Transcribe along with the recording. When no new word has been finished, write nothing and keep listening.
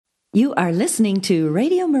You are listening to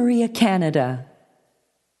Radio Maria Canada.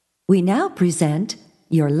 We now present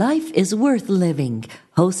Your Life is Worth Living,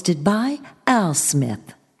 hosted by Al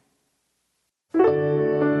Smith.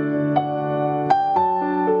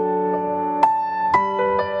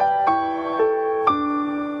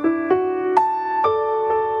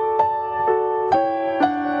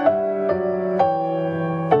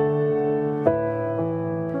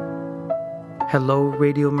 Hello,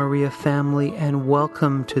 Radio Maria family, and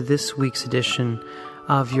welcome to this week's edition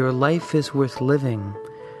of Your Life is Worth Living.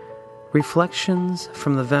 Reflections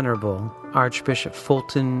from the Venerable Archbishop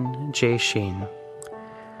Fulton J. Sheen.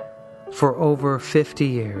 For over 50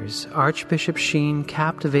 years, Archbishop Sheen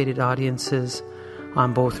captivated audiences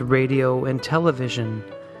on both radio and television.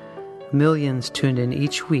 Millions tuned in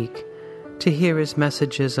each week to hear his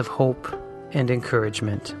messages of hope and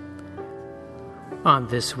encouragement. On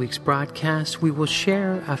this week's broadcast, we will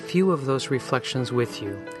share a few of those reflections with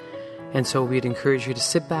you. And so we'd encourage you to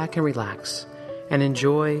sit back and relax and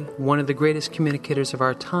enjoy one of the greatest communicators of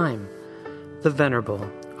our time, the Venerable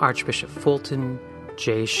Archbishop Fulton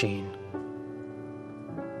J. Sheen.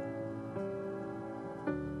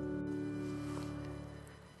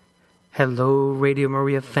 Hello, Radio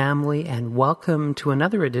Maria family, and welcome to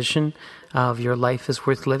another edition of Your Life is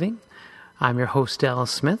Worth Living. I'm your host, Al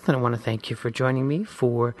Smith, and I want to thank you for joining me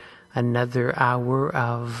for another hour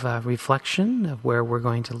of reflection of where we're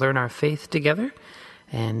going to learn our faith together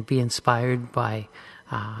and be inspired by,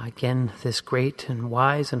 again, this great and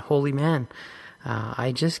wise and holy man.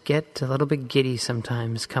 I just get a little bit giddy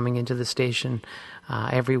sometimes coming into the station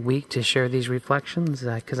every week to share these reflections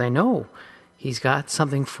because I know he's got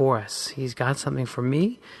something for us. He's got something for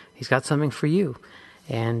me. He's got something for you.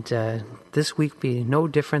 And this week be no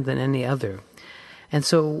different than any other. And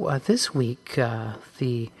so this week,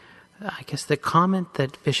 the comment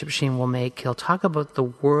that Bishop Sheen will make, he'll talk about the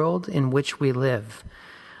world in which we live.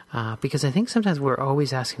 Because I think sometimes we're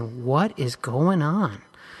always asking, what is going on?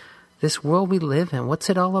 This world we live in, what's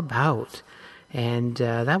it all about? And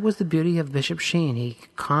that was the beauty of Bishop Sheen. He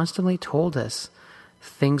constantly told us,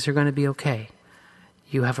 things are going to be okay.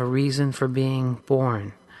 You have a reason for being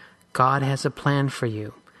born. God has a plan for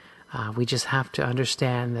you. We just have to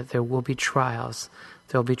understand that there will be trials,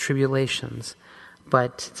 there will be tribulations,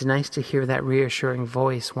 but it's nice to hear that reassuring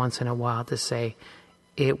voice once in a while to say,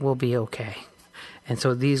 it will be okay. And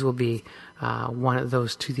so these will be one of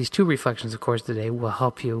those two. These two reflections, of course, today will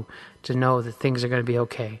help you to know that things are going to be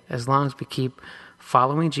okay. As long as we keep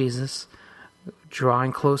following Jesus,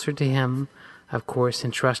 drawing closer to Him, of course,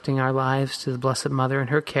 entrusting our lives to the Blessed Mother and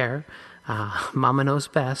her care. Mama knows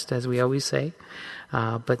best, as we always say.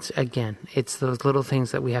 But again, it's those little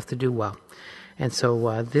things that we have to do well. And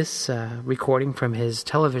so this recording from his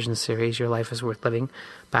television series, Your Life is Worth Living,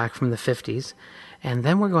 back from the 50s. And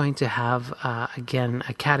then we're going to have, again,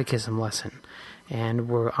 a catechism lesson. And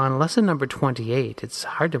we're on lesson number 28. It's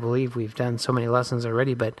hard to believe we've done so many lessons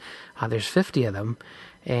already, but there's 50 of them.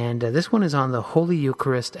 And this one is on the Holy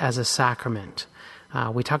Eucharist as a sacrament.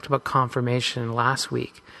 We talked about confirmation last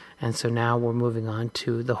week. And so now we're moving on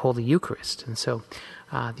to the Holy Eucharist. And so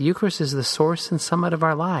the Eucharist is the source and summit of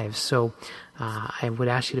our lives. So I would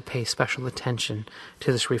ask you to pay special attention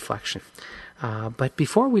to this reflection. But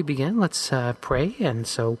before we begin, let's pray. And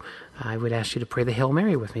so I would ask you to pray the Hail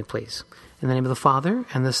Mary with me, please. In the name of the Father,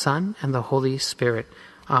 and the Son, and the Holy Spirit.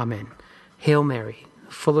 Amen. Hail Mary,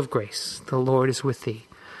 full of grace, the Lord is with thee.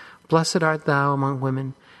 Blessed art thou among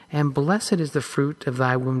women, and blessed is the fruit of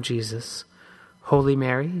thy womb, Jesus. Holy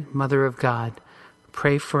Mary, Mother of God,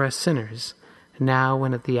 pray for us sinners, now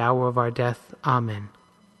and at the hour of our death. Amen.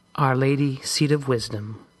 Our Lady, Seat of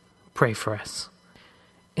Wisdom, pray for us.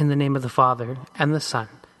 In the name of the Father, and the Son,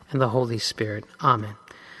 and the Holy Spirit. Amen.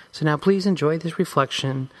 So now please enjoy this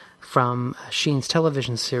reflection from Sheen's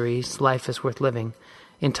television series, Life is Worth Living,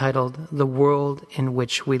 entitled The World in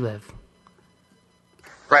Which We Live.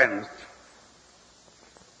 Friends,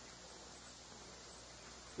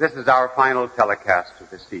 this is our final telecast of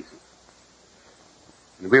this season.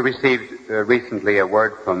 We received recently a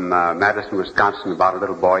word from Madison, Wisconsin, about a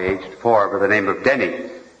little boy aged 4 by the name of Denny.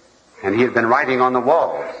 And he had been writing on the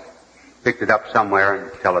walls. Picked it up somewhere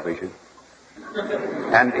on television.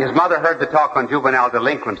 And his mother heard the talk on juvenile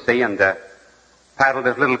delinquency and paddled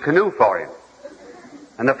his little canoe for him.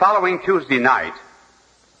 And the following Tuesday night,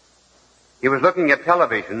 he was looking at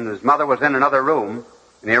television. His mother was in another room,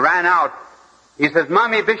 and he ran out. He says,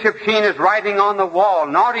 Mommy, Bishop Sheen is writing on the wall.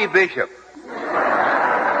 Naughty Bishop.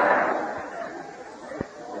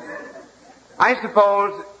 I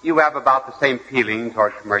suppose you have about the same feeling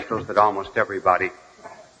toward commercials that almost everybody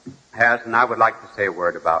has, and I would like to say a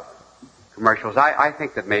word about commercials. I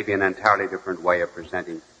think that maybe an entirely different way of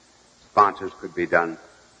presenting sponsors could be done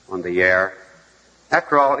on the air.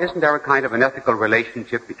 After all, isn't there a kind of an ethical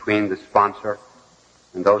relationship between the sponsor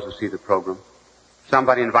and those who see the program?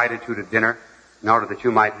 Somebody invited you to dinner in order that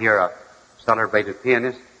you might hear a celebrated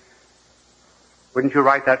pianist. Wouldn't you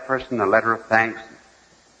write that person a letter of thanks?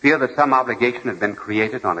 Feel that some obligation had been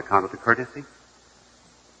created on account of the courtesy?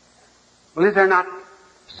 Well, is there not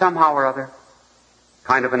somehow or other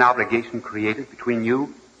kind of an obligation created between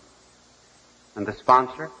you and the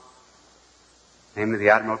sponsor, namely the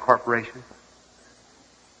Admiral Corporation?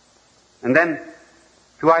 And then,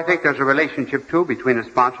 too, I think there's a relationship, too, between a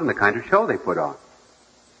sponsor and the kind of show they put on.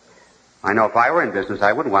 I know if I were in business,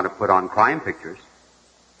 I wouldn't want to put on crime pictures.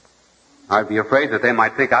 I'd be afraid that they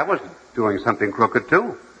might think I was doing something crooked,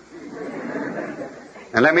 too.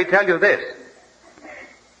 And let me tell you this,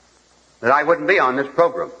 that I wouldn't be on this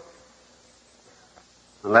program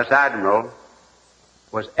unless Admiral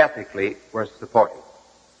was ethically worth supporting.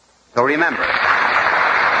 So remember,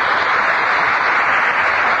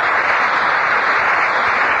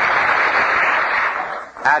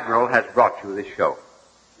 Admiral has brought you this show.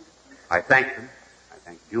 I thank him. I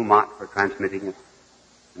thank Dumont for transmitting it,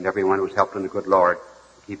 and everyone who's helped in the good Lord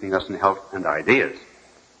in keeping us in health and ideas.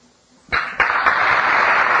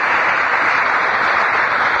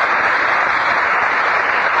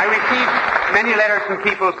 I received many letters from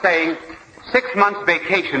people saying 6 months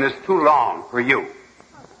vacation is too long for you.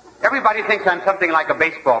 Everybody thinks I'm something like a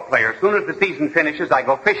baseball player. As soon as the season finishes, I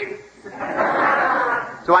go fishing.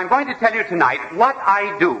 So I'm going to tell you tonight what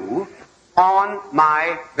I do on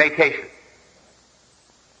my vacation.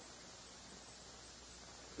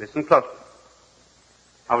 Listen closely.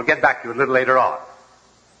 I will get back to you a little later on.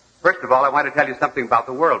 First of all, I want to tell you something about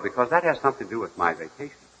the world, because that has something to do with my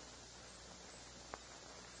vacation.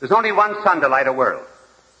 There's only one sun to light a world.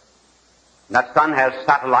 And that sun has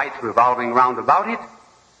satellites revolving round about it.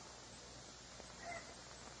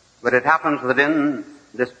 But it happens that in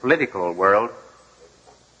this political world,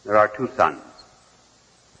 there are two suns.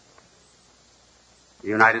 The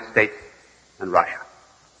United States and Russia.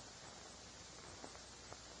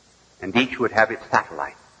 And each would have its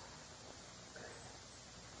satellite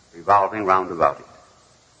revolving round about it.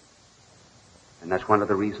 And that's one of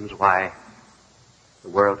the reasons why the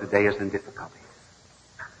world today is in difficulty.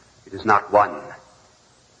 It is not one.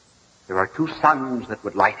 There are two suns that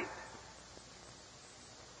would light it.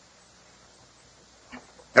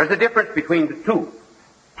 There's a difference between the two.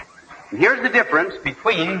 And here's the difference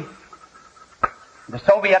between the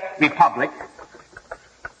Soviet Republic,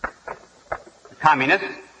 the communists,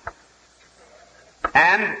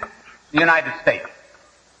 and the United States.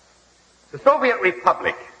 The Soviet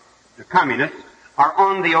Republic, the communists, are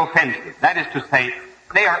on the offensive. That is to say,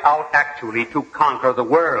 they are out actually to conquer the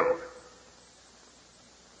world.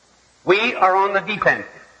 We are on the defensive.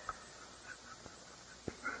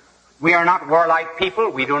 We are not warlike people.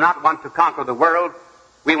 We do not want to conquer the world.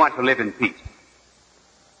 We want to live in peace.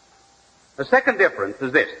 The second difference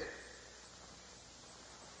is this.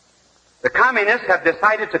 The communists have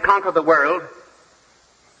decided to conquer the world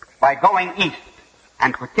by going east,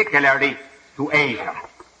 and particularly to Asia.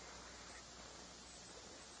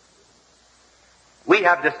 We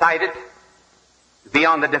have decided to be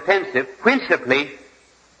on the defensive principally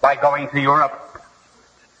by going to Europe,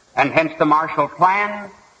 and hence the Marshall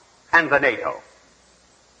Plan and the NATO.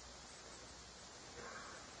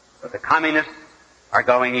 But the communists are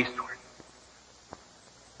going eastward.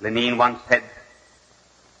 Lenin once said,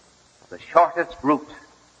 the shortest route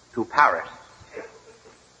to Paris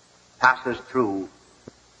passes through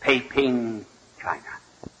Peiping, China.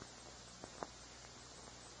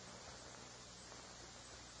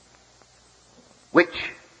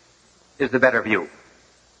 Which is the better view?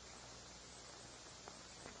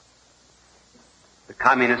 The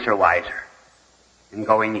communists are wiser in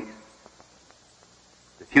going east.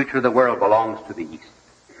 The future of the world belongs to the east.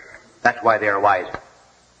 That's why they are wiser.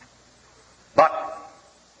 But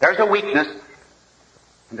there's a weakness,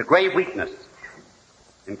 and a grave weakness,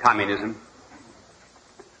 in communism.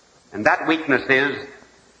 And that weakness is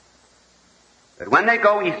that when they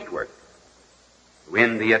go eastward, to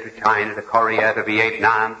India, to China, to Korea, to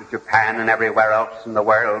Vietnam, to Japan, and everywhere else in the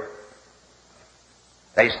world,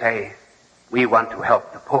 they say, we want to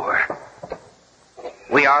help the poor.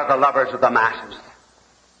 We are the lovers of the masses.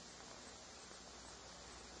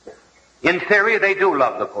 In theory, they do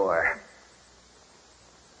love the poor.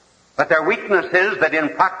 But their weakness is that in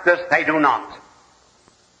practice they do not.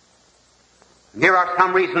 And here are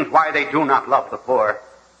some reasons why they do not love the poor,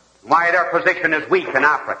 why their position is weak in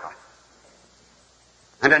Africa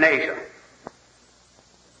and in Asia.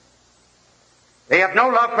 They have no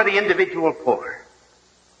love for the individual poor.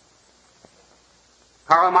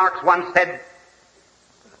 Karl Marx once said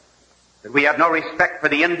that we have no respect for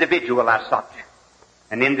the individual as such.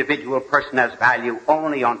 An individual person has value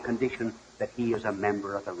only on condition that he is a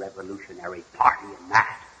member of the Revolutionary Party in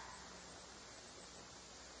that.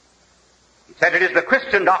 He said it is the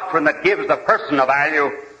Christian doctrine that gives the person a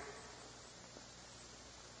value,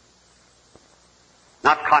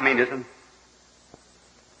 not communism.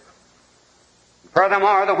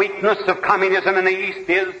 Furthermore, the weakness of communism in the East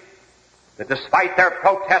is that despite their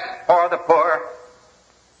protests for the poor,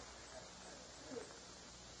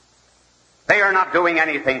 they are not doing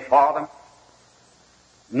anything for them.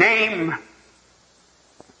 Name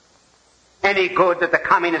any good that the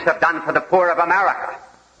communists have done for the poor of America.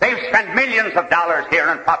 They've spent millions of dollars here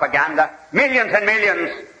in propaganda, millions and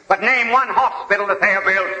millions, but name one hospital that they have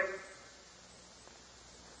built.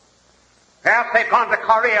 Yes, they've gone to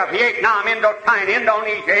Korea, Vietnam, Indochina,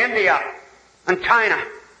 Indonesia, India, and China.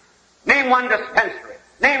 Name one dispensary.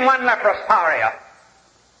 Name one leprosaria.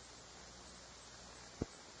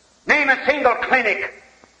 Name a single clinic.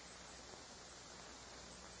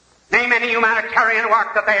 Name any humanitarian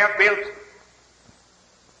work that they have built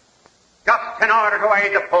just in order to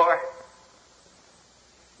aid the poor.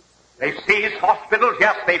 They've seized hospitals.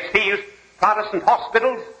 Yes, they've seized Protestant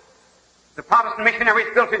hospitals. The Protestant missionaries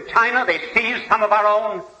built in China, they seized some of our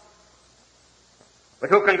own. But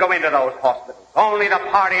who can go into those hospitals? Only the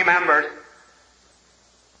party members.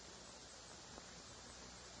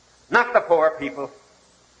 Not the poor people.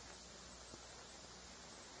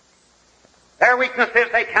 Their weakness is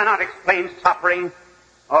they cannot explain suffering.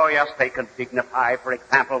 Oh yes, they can dignify, for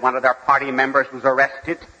example, one of their party members was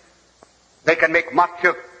arrested. They can make much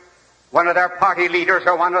of one of their party leaders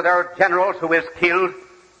or one of their generals who is killed.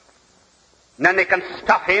 And then they can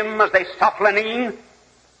stuff him as they stuff Lenin.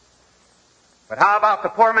 But how about the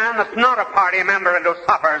poor man that's not a party member and who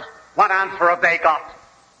suffers? What answer have they got?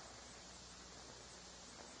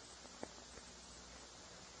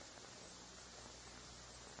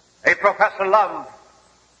 They profess a love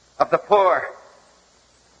of the poor,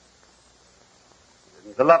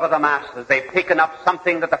 the love of the masses. They've taken up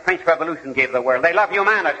something that the French Revolution gave the world. They love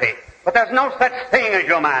humanity. But there's no such thing as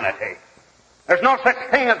humanity. There's no such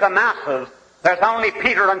thing as the masses. There's only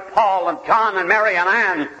Peter and Paul and John and Mary and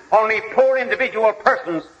Anne, only poor individual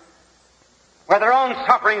persons with their own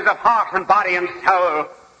sufferings of heart and body and soul.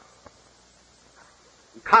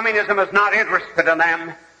 Communism is not interested in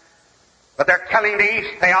them, but they're telling the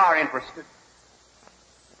East they are interested.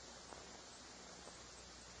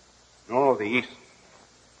 No, the East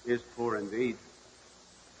is poor indeed,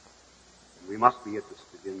 and we must be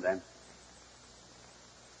interested in them.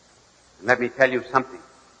 And let me tell you something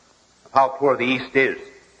of how poor the East is.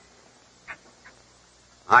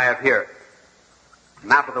 I have here a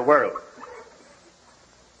map of the world.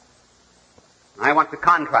 I want to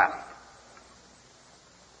contrast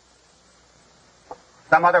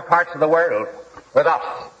some other parts of the world with us.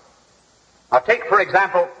 Now take, for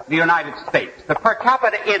example, the United States. The per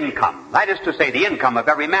capita income, that is to say, the income of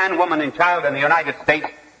every man, woman, and child in the United States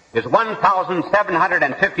is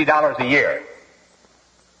 $1,750 a year.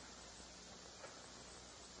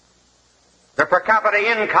 The per capita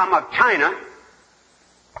income of China,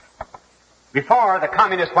 before the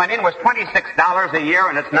communists went in, was $26 a year,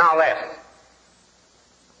 and it's now less.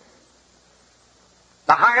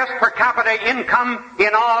 The highest per capita income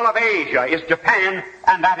in all of Asia is Japan,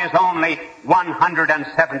 and that is only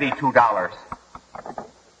 $172.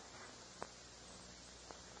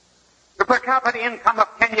 The per capita income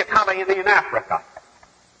of Kenya colony in Africa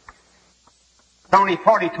is only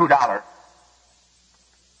 $42.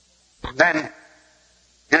 Then,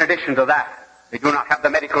 in addition to that, they do not have the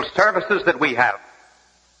medical services that we have.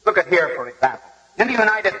 Look at here, for example. In the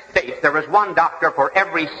United States, there is one doctor for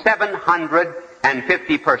every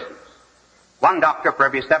 750 persons. One doctor for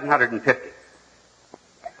every 750.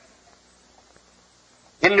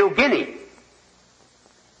 In New Guinea,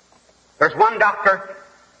 there's one doctor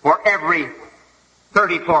for every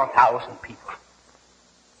 34,000 people.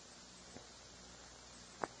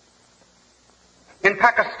 In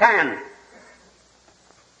Pakistan,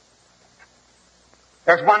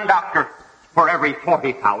 there's one doctor for every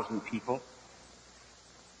 40,000 people.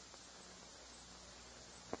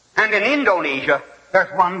 And in Indonesia,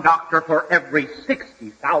 there's one doctor for every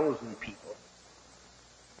 60,000 people.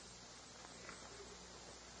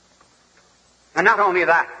 And not only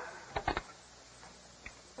that,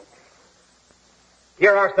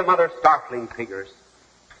 here are some other startling figures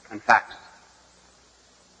and facts.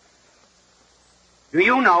 Do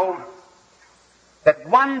you know that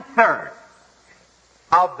 1/3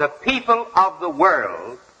 of the people of the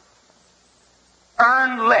world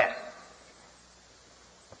earn less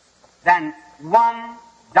than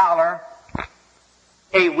 $1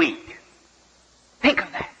 a week. Think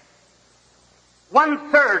of that.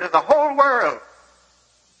 1/3 of the whole world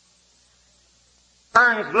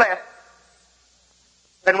earns less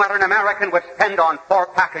than what an American would spend on 4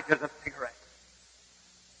 packages of cigarettes.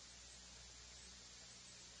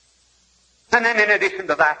 And then in addition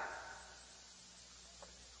to that,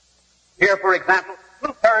 here, for example,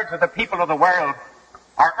 2/3 of the people of the world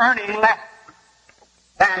are earning less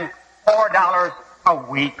than $4 a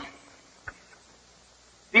week.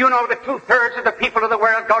 Do you know that 2/3 of the people of the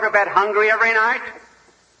world go to bed hungry every night?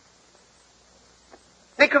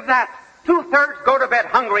 Think of that. 2/3 go to bed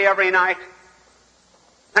hungry every night,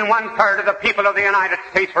 and 1/3 of the people of the United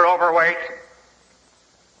States are overweight.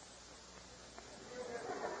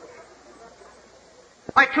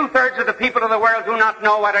 Why, 2/3 of the people of the world do not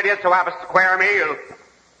know what it is to have a square meal.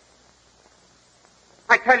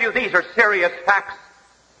 I tell you, these are serious facts.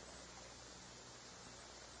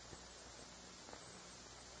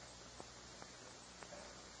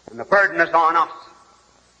 And the burden is on us.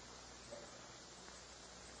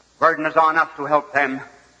 The burden is on us to help them.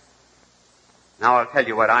 Now I'll tell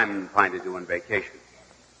you what I'm trying to do on vacation.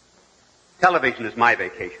 Television is my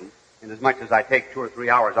vacation, inasmuch as I take 2 or 3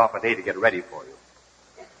 hours off a day to get ready for you.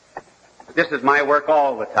 But this is my work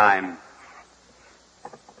all the time.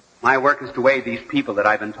 My work is to aid these people that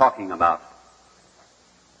I've been talking about.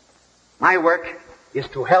 My work is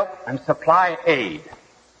to help and supply aid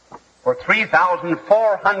for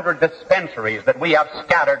 3,400 dispensaries that we have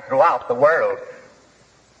scattered throughout the world.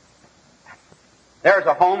 There's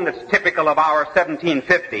a home that's typical of our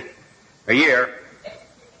 1750 a year.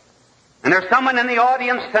 And there's someone in the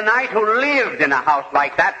audience tonight who lived in a house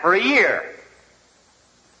like that for a year.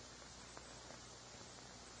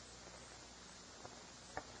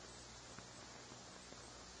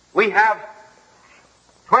 We have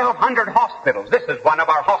 1,200 hospitals. This is one of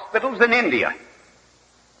our hospitals in India.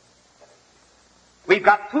 We've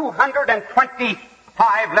got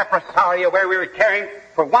 225 leprosaria where we were caring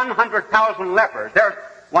for 100,000 lepers. There's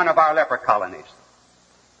one of our leper colonies.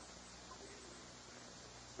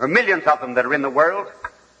 There are millions of them that are in the world.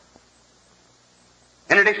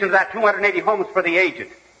 In addition to that, 280 homes for the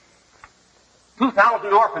aged.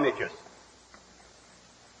 2,000 orphanages.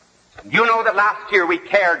 You know that last year we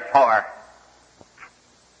cared for,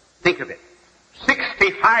 think of it,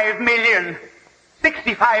 65 million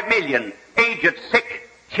aged, sick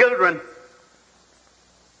children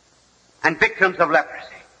and victims of leprosy.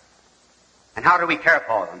 And how do we care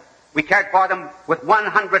for them? We cared for them with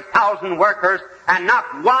 100,000 workers, and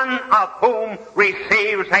not one of whom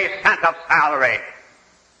receives a cent of salary.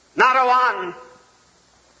 Not a one.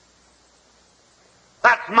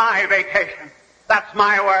 That's my vacation. That's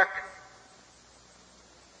my work.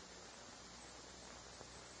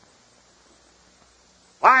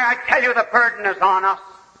 Why, I tell you, the burden is on us.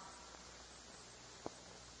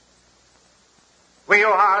 We who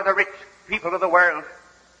are the rich people of the world.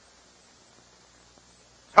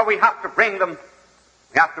 So we have to bring them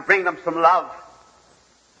some love.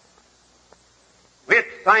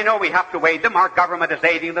 I know we have to aid them. Our government is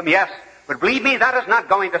aiding them, yes. But believe me, that is not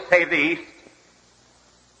going to save the East.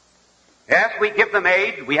 Yes, we give them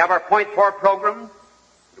aid. We have our Point 4 program.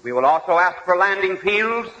 We will also ask for landing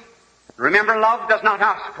fields. Remember, love does not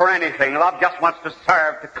ask for anything. Love just wants to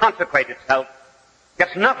serve, to consecrate itself.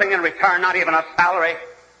 Gets nothing in return, not even a salary.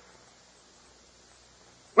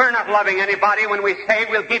 We're not loving anybody when we say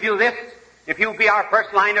we'll give you this if you be our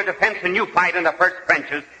first line of defense and you fight in the first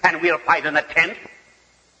trenches and we'll fight in the 10th.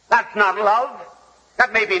 That's not love.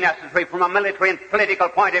 That may be necessary from a military and political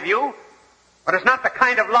point of view, but it's not the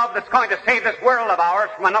kind of love that's going to save this world of ours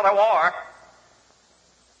from another war.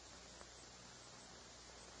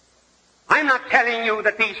 I'm not telling you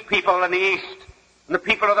that these people in the East and the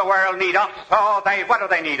people of the world need us. What do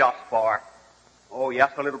they need us for? Oh,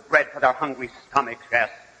 yes, a little bread for their hungry stomachs, yes.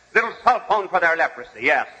 A little cell phone for their leprosy,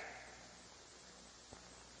 yes.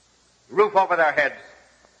 Roof over their heads.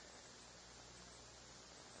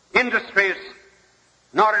 Industries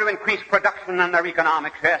in order to increase production and their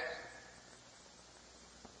economics, yes.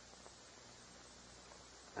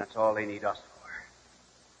 That's all they need us for.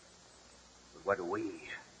 But what do we?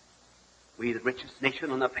 We, the richest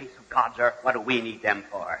nation on the face of God's earth, what do we need them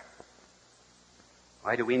for?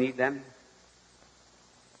 Why do we need them?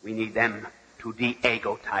 We need them to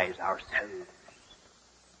de-egotize ourselves.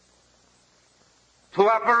 To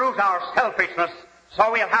uproot our selfishness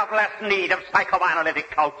so we'll have less need of psychoanalytic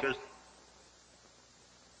cultures.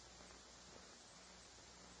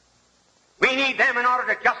 We We need them in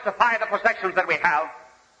order to justify the possessions that we have,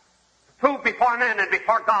 to prove before men and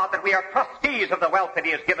before God that we are trustees of the wealth that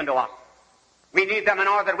He has given to us. We need them in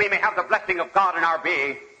order that we may have the blessing of God in our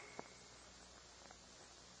being.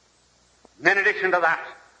 And in addition to that,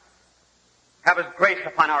 have His grace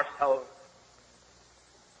upon our souls.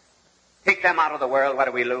 Take them out of the world, what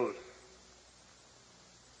do we lose?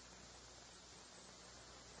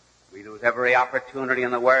 We lose every opportunity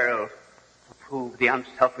in the world to prove the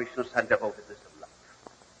unselfishness and devotedness of love.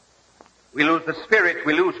 We lose the Spirit,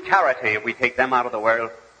 we lose charity if we take them out of the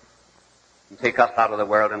world. And take us out of the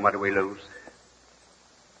world, and what do we lose?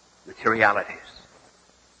 Materialities.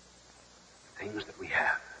 Things that we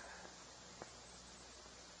have.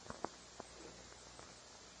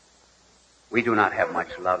 We do not have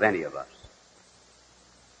much love, any of us.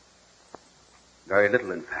 Very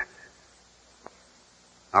little, in fact.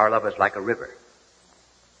 Our love is like a river.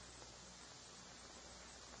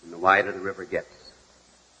 And the wider the river gets,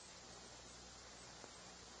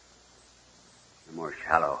 the more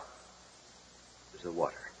shallow is the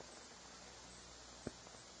water.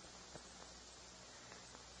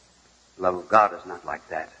 The love of God is not like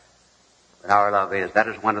that. But our love is. That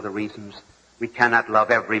is one of the reasons we cannot love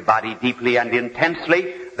everybody deeply and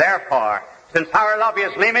intensely. Therefore, since our love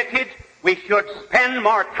is limited, we should spend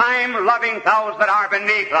more time loving those that are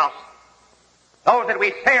beneath us. Those that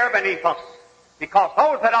we say are beneath us. Because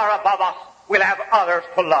those that are above us will have others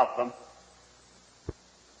to love them.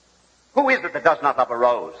 Who is it that does not love a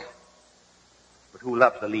rose? But who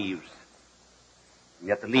loves the leaves? And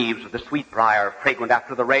yet the leaves of the sweetbriar are fragrant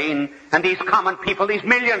after the rain. And these common people, these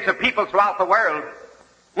millions of people throughout the world,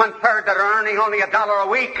 1/3 that are earning only $1 a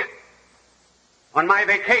week on my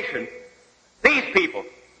vacation, these people,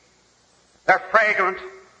 they're fragrant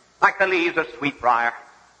like the leaves of sweetbriar.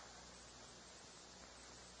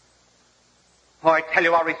 Oh, I tell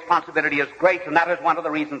you, our responsibility is great, and that is one of the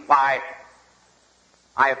reasons why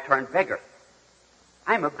I have turned beggar.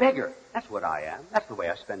 I'm a beggar. That's what I am. That's the way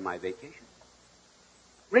I spend my vacation.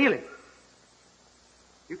 Really.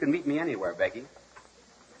 You can meet me anywhere begging.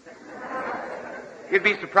 You'd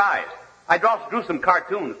be surprised. I drew some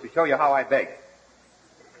cartoons to show you how I beg.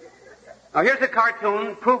 Now here's a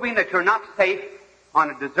cartoon proving that you're not safe on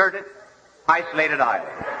a deserted, isolated island.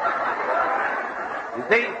 You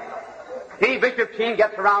see? See, Bishop Sheen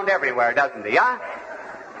gets around everywhere, doesn't he, huh?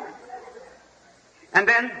 And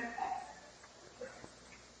then,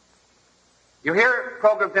 you hear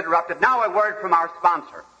programs interrupted. Now a word from our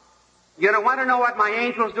sponsor. You want to know what my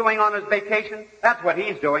angel's doing on his vacation? That's what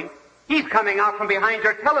he's doing. He's coming out from behind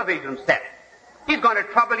your television set. He's going to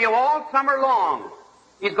trouble you all summer long.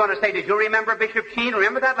 He's going to say, did you remember Bishop Sheen?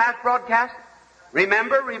 Remember that last broadcast?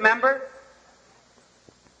 Remember?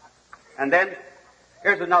 And then,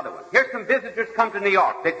 here's another one. Here's some visitors come to New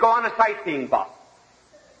York. They go on a sightseeing bus.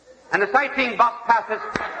 And the sightseeing bus passes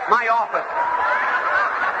my office.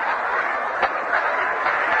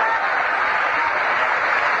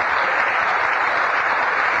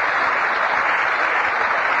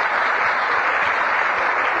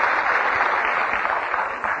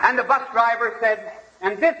 And the bus driver said,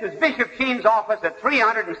 and this is Bishop Sheen's office at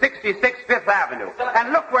 366 Fifth Avenue.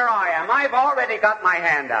 And look where I am. I've already got my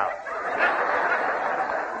hand out.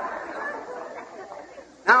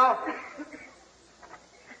 Now,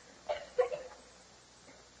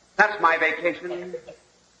 that's my vacation.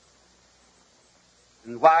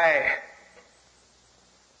 And why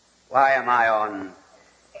am I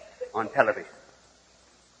on television?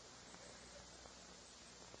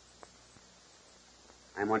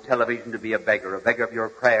 I'm on television to be a beggar of your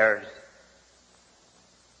prayers,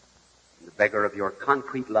 and a beggar of your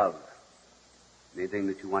concrete love, anything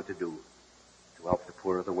that you want to do to help the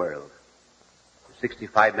poor of the world.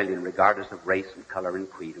 65 million, regardless of race and color and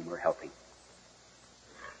creed, and we're helping.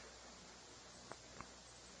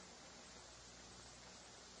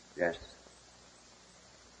 Yes.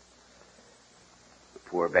 The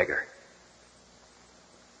poor beggar.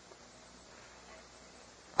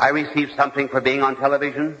 I receive something for being on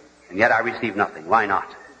television, and yet I receive nothing. Why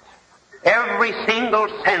not? Every single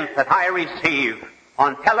cent that I receive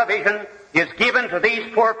on television is given to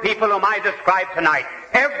these poor people whom I described tonight.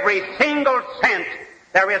 Every single cent.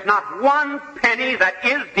 There is not one penny that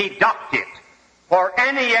is deducted for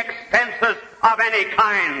any expenses of any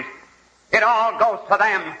kind. It all goes to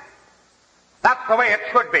them. That's the way it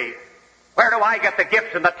should be. Where do I get the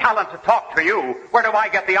gift and the talent to talk to you? Where do I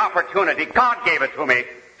get the opportunity? God gave it to me.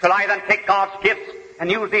 Shall I then take God's gifts and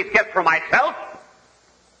use these gifts for myself?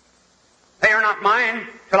 They are not mine.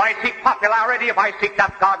 Shall I seek popularity? If I seek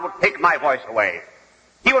that, God will take my voice away.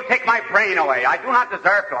 He will take my brain away. I do not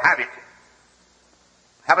deserve to have it.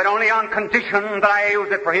 I Have it only on condition that I use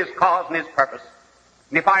it for his cause and his purpose.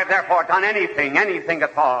 And if I have therefore done anything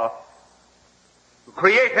at all, to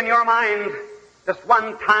create in your mind just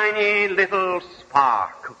one tiny little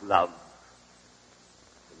spark of love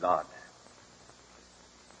to God,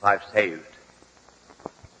 if I've saved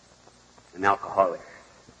an alcoholic,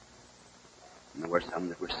 and there were some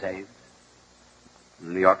that were saved. In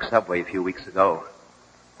the New York subway a few weeks ago,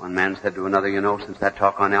 one man said to another, you know, since that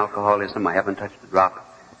talk on alcoholism, I haven't touched a drop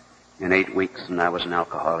in 8 weeks, and I was an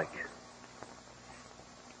alcoholic.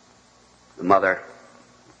 The mother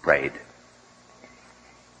prayed,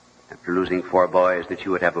 after losing 4 boys, that she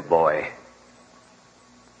would have a boy.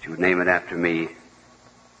 She would name it after me.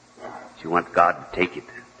 She wants God to take it,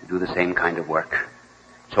 to do the same kind of work.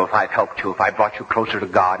 So if I've helped you, if I've brought you closer to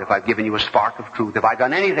God, if I've given you a spark of truth, if I've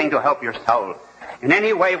done anything to help your soul, in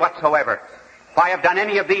any way whatsoever, if I have done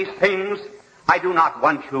any of these things, I do not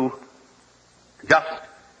want you just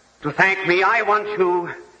to thank me. I want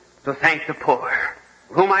you to thank the poor,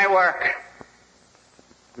 for whom I work,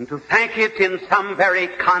 and to thank it in some very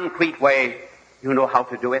concrete way. You know how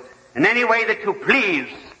to do it. In any way that you please,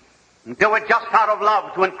 and do it just out of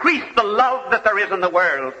love, to increase the love that there is in the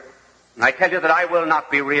world. And I tell you that I will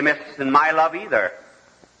not be remiss in my love either.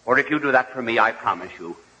 For if you do that for me, I promise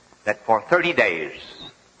you that for 30 days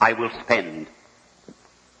I will spend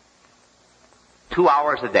 2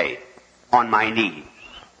 hours a day on my knees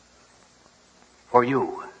for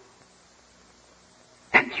you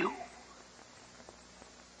and you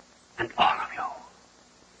and all of you.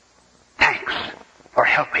 Thanks for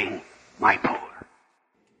helping my poor.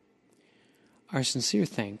 Our sincere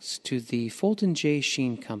thanks to the Fulton J.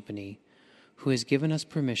 Sheen Company, who has given us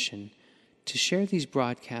permission to share these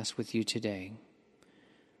broadcasts with you today.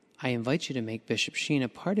 I invite you to make Bishop Sheen a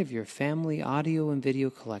part of your family audio and video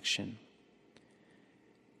collection.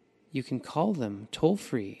 You can call them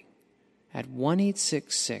toll-free at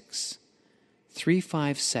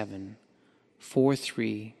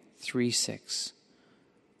 1-866-357-4336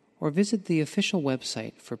 or visit the official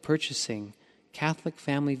website for purchasing Catholic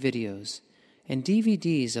family videos and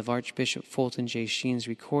DVDs of Archbishop Fulton J. Sheen's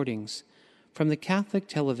recordings from the Catholic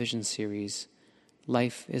television series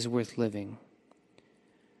Life is Worth Living.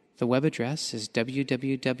 The web address is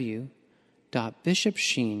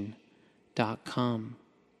www.bishopsheen.com.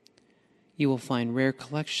 You will find rare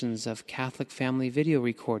collections of Catholic family video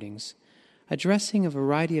recordings addressing a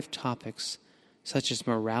variety of topics such as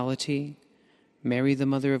morality, Mary the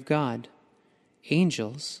Mother of God,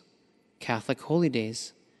 angels, Catholic holy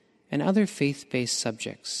days, and other faith-based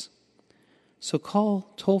subjects. So call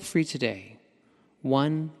toll-free today,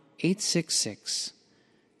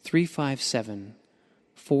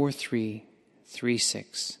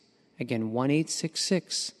 1-866-357-4336. Again,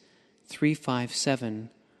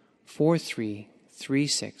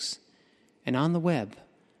 1-866-357-4336. And on the web,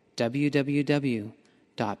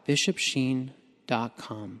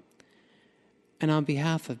 www.bishopsheen.com. And on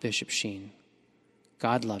behalf of Bishop Sheen,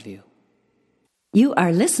 God love you. You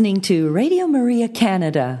are listening to Radio Maria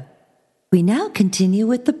Canada. We now continue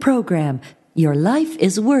with the program, Your Life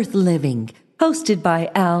is Worth Living, hosted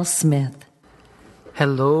by Al Smith.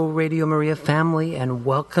 Hello, Radio Maria family, and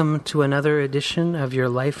welcome to another edition of Your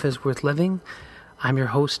Life is Worth Living. I'm your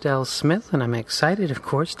host, Al Smith, and I'm excited, of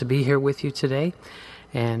course, to be here with you today.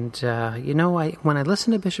 And, when I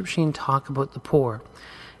listen to Bishop Sheen talk about the poor,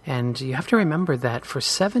 and you have to remember that for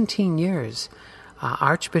 17 years,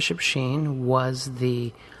 Archbishop Sheen was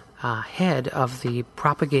the head of the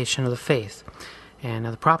Propagation of the Faith. And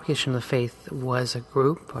the Propagation of the Faith was a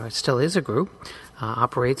group, or still is a group,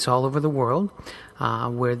 operates all over the world,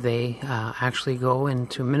 where they actually go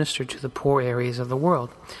and to minister to the poor areas of the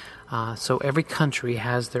world. So every country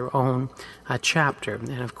has their own chapter.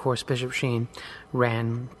 And of course, Bishop Sheen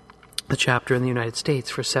ran the chapter in the United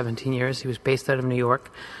States for 17 years. He was based out of New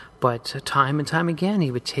York. But time and time again,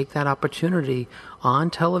 he would take that opportunity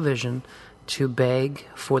on television to beg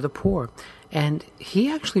for the poor. And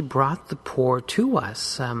he actually brought the poor to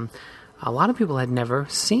us. A lot of people had never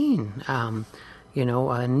seen,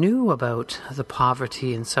 knew about the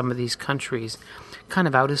poverty in some of these countries, kind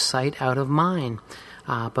of out of sight, out of mind.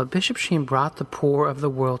 But Bishop Sheen brought the poor of the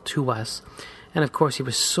world to us. And of course, he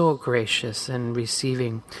was so gracious in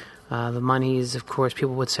receiving the monies. Of course,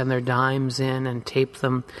 people would send their dimes in and tape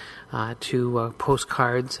them to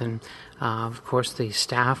postcards. And, of course, the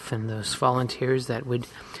staff and those volunteers that would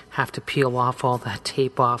have to peel off all that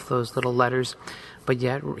tape off those little letters. But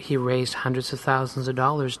yet he raised hundreds of thousands of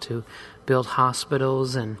dollars to build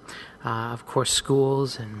hospitals and, of course,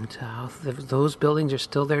 schools. And those buildings are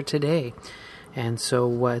still there today. And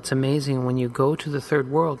so it's amazing when you go to the third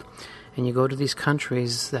world and you go to these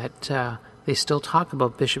countries that they still talk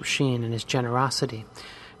about Bishop Sheen and his generosity.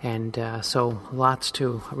 And so lots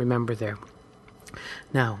to remember there.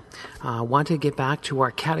 Now, I want to get back to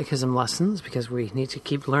our catechism lessons because we need to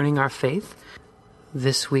keep learning our faith.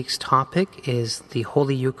 This week's topic is the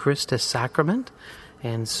Holy Eucharist as Sacrament.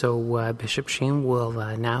 And so Bishop Sheen will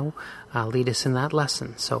now lead us in that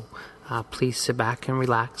lesson. So please sit back and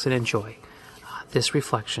relax and enjoy this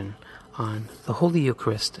reflection on the Holy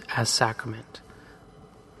Eucharist as Sacrament.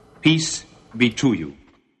 Peace be to you.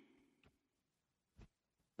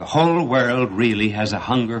 The whole world really has a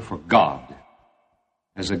hunger for God.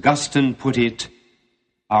 As Augustine put it,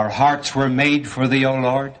 our hearts were made for thee, O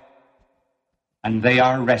Lord, and they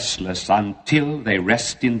are restless until they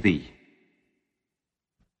rest in thee.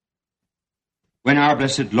 When our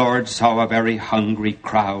blessed Lord saw a very hungry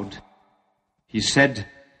crowd, he said,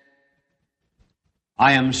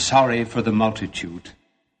 I am sorry for the multitude.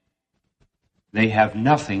 They have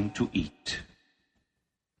nothing to eat.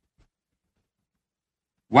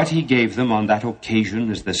 What he gave them on that occasion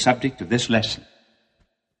is the subject of this lesson,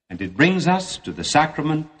 and it brings us to the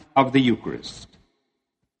sacrament of the Eucharist.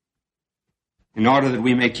 In order that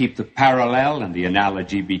we may keep the parallel and the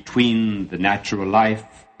analogy between the natural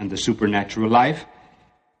life and the supernatural life,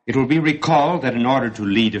 it will be recalled that in order to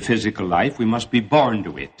lead a physical life, we must be born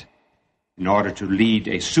to it. In order to lead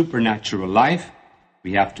a supernatural life,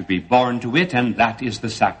 we have to be born to it, and that is the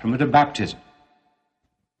sacrament of baptism.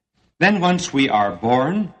 Then once we are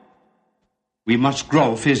born, we must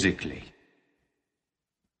grow physically.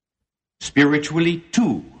 Spiritually,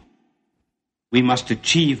 too, we must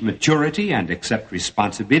achieve maturity and accept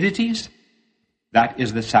responsibilities. That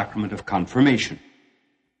is the sacrament of confirmation.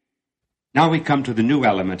 Now we come to the new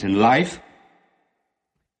element in life.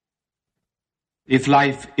 If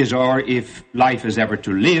life is ever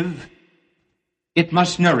to live, it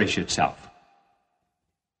must nourish itself.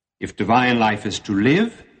 If divine life is to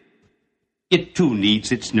live, it too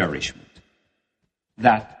needs its nourishment.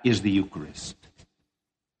 That is the Eucharist.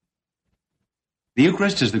 The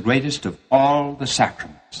Eucharist is the greatest of all the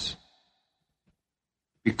sacraments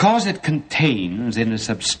because it contains in a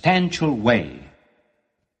substantial way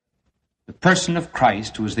the person of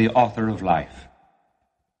Christ, who is the author of life.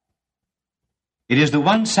 It is the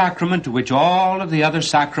one sacrament to which all of the other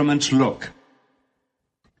sacraments look.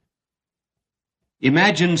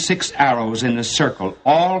 Imagine 6 arrows in a circle,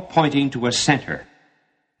 all pointing to a center.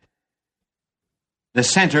 The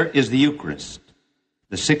center is the Eucharist.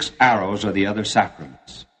 The 6 arrows are the other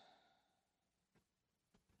sacraments.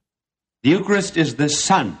 The Eucharist is the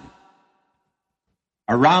sun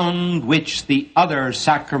around which the other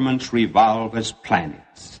sacraments revolve as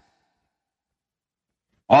planets.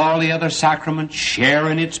 All the other sacraments share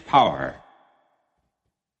in its power,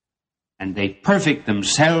 and they perfect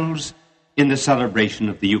themselves in the celebration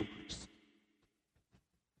of the Eucharist.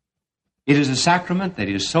 It is a sacrament that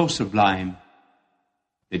is so sublime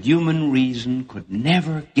that human reason could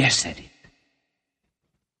never guess at it.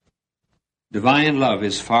 Divine love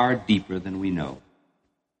is far deeper than we know.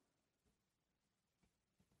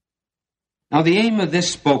 Now, the aim of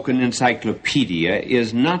this spoken encyclopedia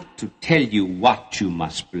is not to tell you what you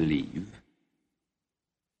must believe,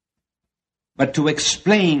 but to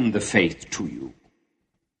explain the faith to you.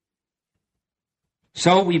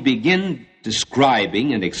 So we begin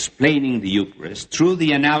describing and explaining the Eucharist through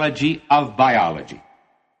the analogy of biology.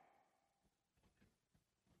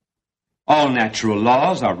 All natural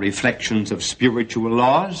laws are reflections of spiritual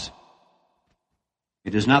laws.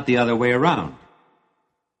 It is not the other way around.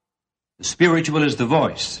 The spiritual is the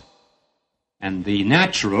voice, and the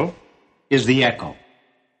natural is the echo.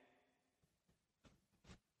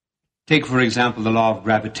 Take, for example, the law of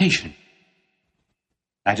gravitation.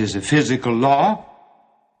 That is a physical law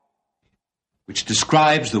which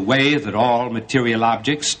describes the way that all material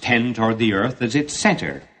objects tend toward the earth as its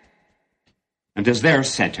center and as their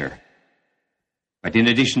center. But in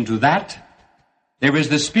addition to that, there is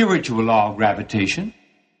the spiritual law of gravitation,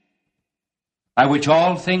 by which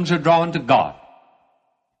all things are drawn to God.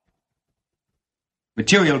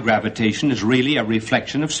 Material gravitation is really a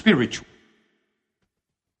reflection of spiritual.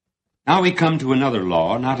 Now we come to another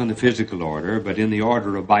law, not in the physical order, but in the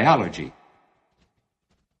order of biology.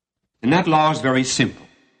 And that law is very simple.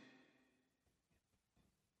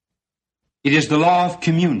 It is the law of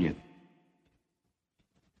communion.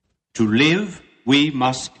 To live, we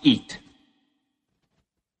must eat.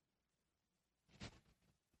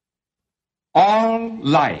 All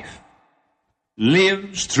life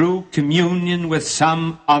lives through communion with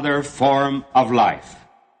some other form of life.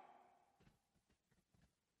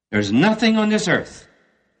 There's nothing on this earth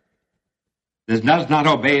that does not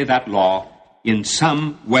obey that law in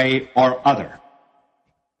some way or other.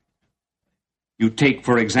 You take,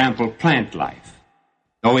 for example, plant life.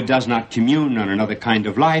 Though it does not commune on another kind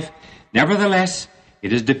of life, nevertheless,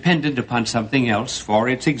 it is dependent upon something else for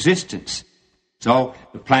its existence. So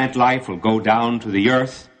the plant life will go down to the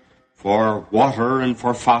earth for water and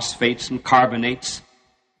for phosphates and carbonates,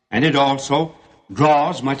 and it also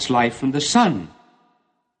draws much life from the sun.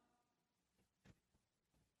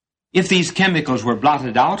 If these chemicals were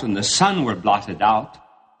blotted out and the sun were blotted out,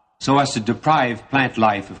 so as to deprive plant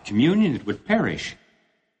life of communion, it would perish.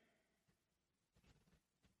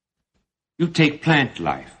 You take plant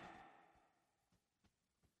life.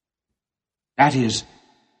 That is,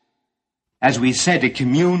 as we said, a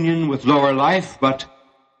communion with lower life, but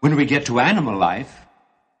when we get to animal life,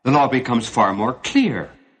 the law becomes far more clear.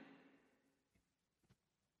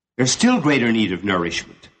 There's still greater need of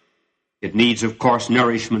nourishment. It needs, of course,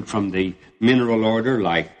 nourishment from the mineral order,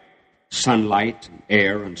 like sunlight, and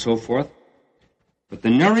air, and so forth. But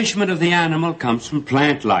the nourishment of the animal comes from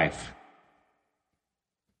plant life.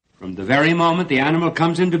 From the very moment the animal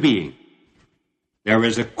comes into being, there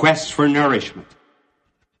is a quest for nourishment.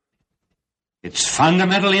 Its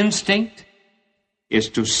fundamental instinct is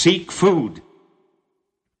to seek food.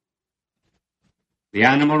 The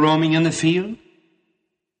animal roaming in the field,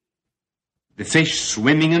 the fish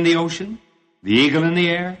swimming in the ocean, the eagle in the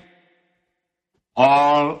air,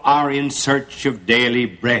 all are in search of daily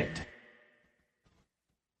bread.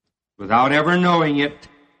 Without ever knowing it,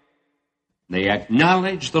 they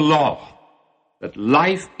acknowledge the law that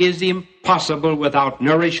life is impossible without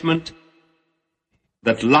nourishment,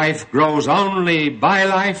 that life grows only by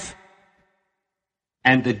life,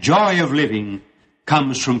 and the joy of living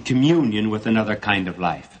comes from communion with another kind of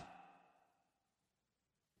life.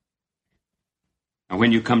 Now,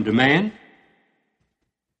 when you come to man,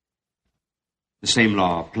 the same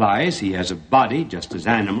law applies. He has a body just as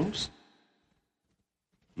animals,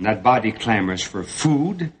 and that body clamors for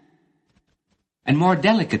food and more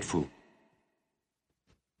delicate food.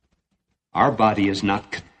 Our body is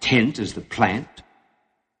not content as the plant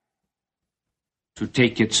to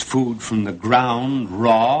take its food from the ground,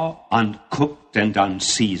 raw, uncooked, and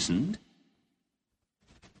unseasoned.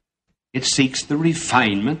 It seeks the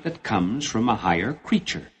refinement that comes from a higher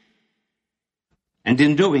creature. And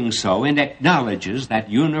in doing so, it acknowledges that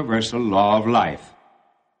universal law of life,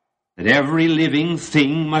 that every living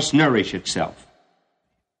thing must nourish itself.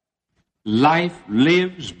 Life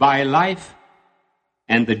lives by life,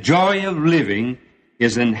 and the joy of living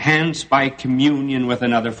is enhanced by communion with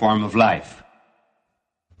another form of life.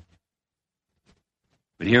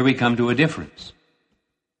 But here we come to a difference.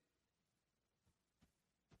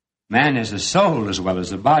 Man has a soul as well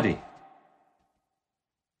as a body.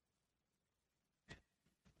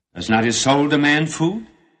 Does not his soul demand food?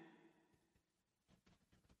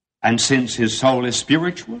 And since his soul is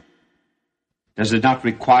spiritual, does it not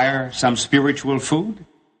require some spiritual food?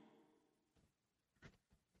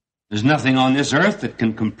 There's nothing on this earth that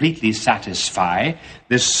can completely satisfy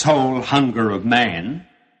this soul hunger of man,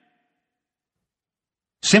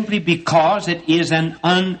 simply because it is an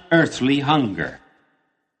unearthly hunger.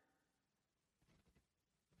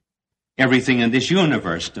 Everything in this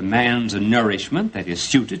universe demands a nourishment that is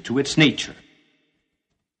suited to its nature.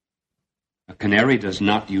 A canary does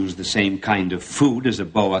not use the same kind of food as a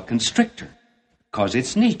boa constrictor, because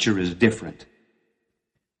its nature is different.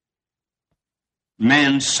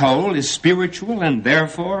 Man's soul is spiritual, and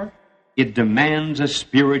therefore it demands a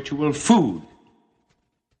spiritual food.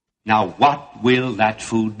 Now, what will that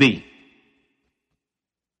food be?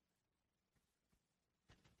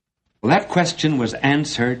 Well, that question was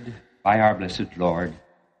answered by our blessed Lord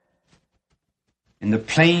in the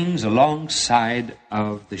plains alongside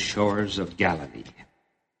of the shores of Galilee.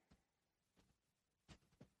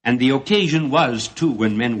 And the occasion was, too,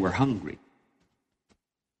 when men were hungry.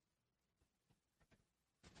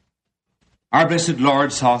 Our blessed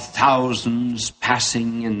Lord saw thousands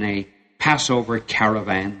passing in a Passover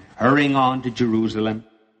caravan, hurrying on to Jerusalem.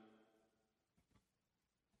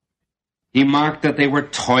 He marked that they were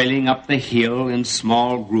toiling up the hill in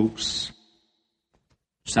small groups.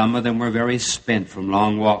 Some of them were very spent from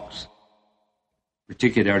long walks,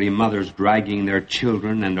 particularly mothers dragging their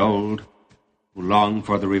children and old who long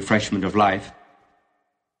for the refreshment of life.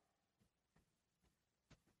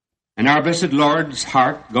 And our blessed Lord's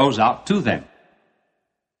heart goes out to them.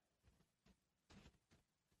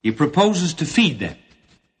 He proposes to feed them.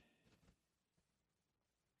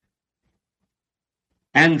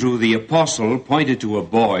 Andrew the apostle pointed to a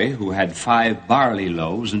boy who had 5 barley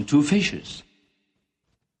loaves and 2 fishes.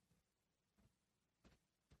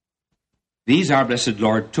 These our blessed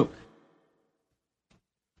Lord took.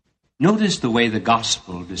 Notice the way the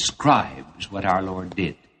gospel describes what our Lord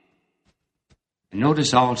did. And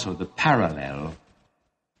notice also the parallel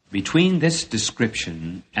between this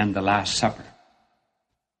description and the Last Supper.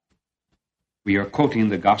 We are quoting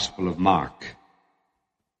the Gospel of Mark.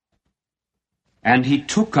 And he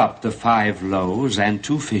took up the 5 loaves and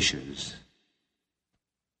 2 fishes,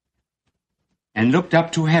 and looked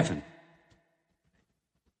up to heaven,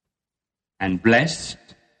 and blessed,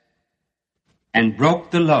 and broke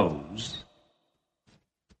the loaves,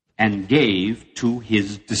 and gave to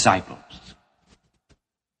his disciples.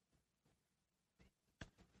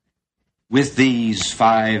 With these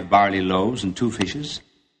 5 barley loaves and 2 fishes,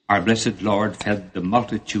 our blessed Lord fed the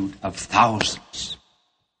multitude of thousands.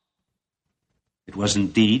 It was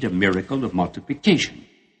indeed a miracle of multiplication.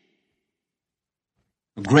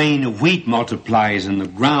 A grain of wheat multiplies in the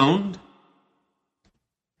ground.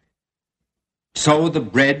 So the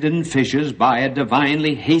bread and fishes, by a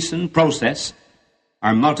divinely hastened process,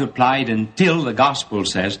 are multiplied until, the gospel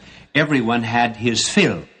says, everyone had his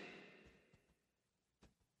fill.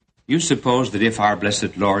 You suppose that if our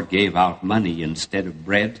blessed Lord gave out money instead of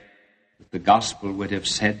bread, that the gospel would have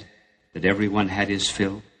said that everyone had his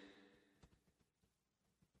fill?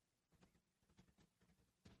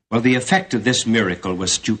 Well, the effect of this miracle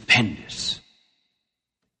was stupendous,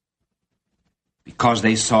 because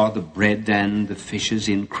they saw the bread and the fishes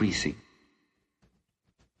increasing.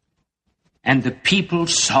 And the people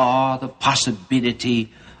saw the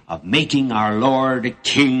possibility of making our Lord a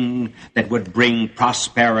king that would bring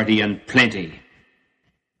prosperity and plenty.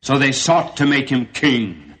 So they sought to make him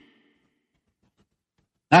king.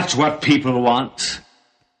 That's what people want.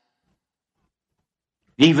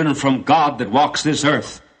 Even from God that walks this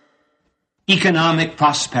earth. Economic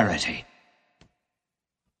prosperity.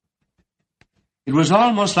 It was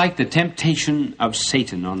almost like the temptation of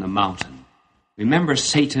Satan on the mountain. Remember,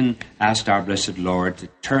 Satan asked our blessed Lord to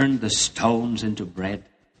turn the stones into bread,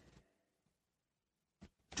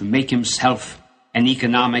 to make himself an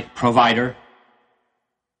economic provider.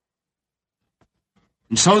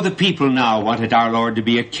 And so the people now wanted our Lord to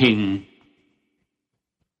be a king,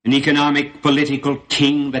 an economic, political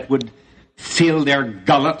king that would fill their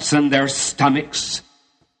gullets and their stomachs.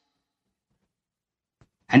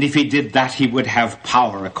 And if he did that, he would have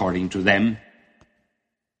power according to them.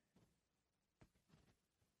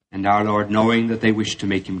 And our Lord, knowing that they wished to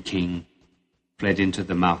make him king, fled into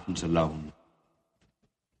the mountains alone.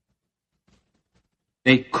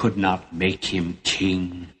 They could not make him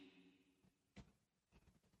king.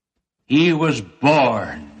 He was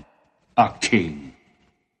born a king.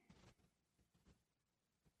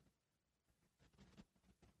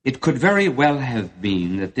 It could very well have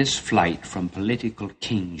been that this flight from political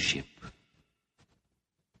kingship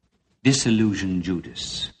disillusioned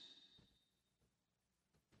Judas.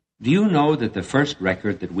 Do you know that the first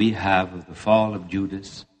record that we have of the fall of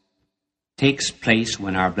Judas takes place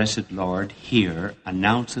when our blessed Lord here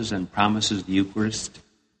announces and promises the Eucharist?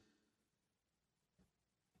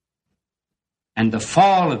 And the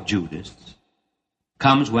fall of Judas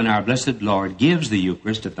comes when our blessed Lord gives the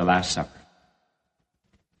Eucharist at the Last Supper.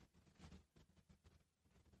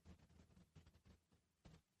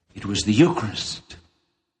 It was the Eucharist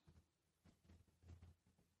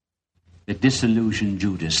that disillusioned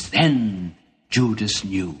Judas. Then Judas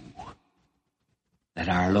knew that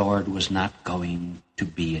our Lord was not going to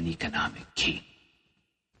be an economic king.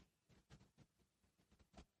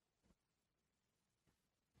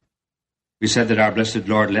 We said that our blessed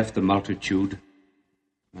Lord left the multitude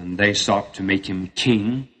and they sought to make him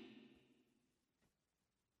king.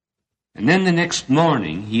 And then the next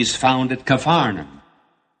morning he's found at Capharnaum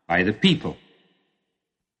by the people.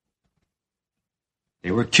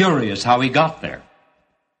 They were curious how he got there.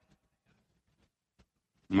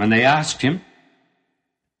 And when they asked him,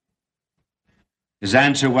 his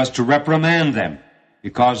answer was to reprimand them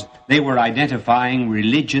because they were identifying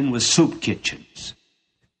religion with soup kitchens.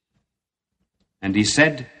 And he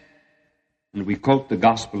said, and we quote the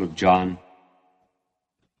Gospel of John,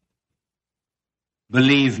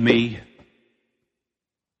 "Believe me,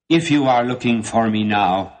 if you are looking for me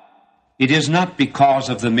now, it is not because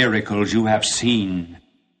of the miracles you have seen.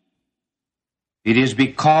 It is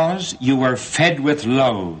because you were fed with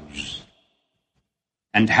loaves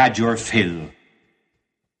and had your fill."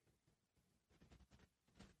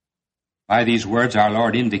 By these words, our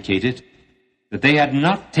Lord indicated that they had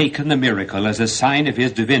not taken the miracle as a sign of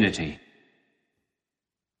his divinity.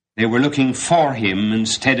 They were looking for him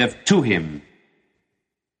instead of to him.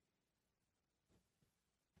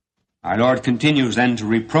 Our Lord continues then to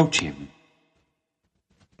reproach him.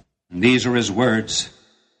 And these are his words.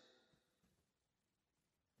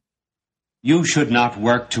 You should not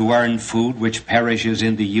work to earn food which perishes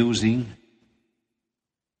in the using.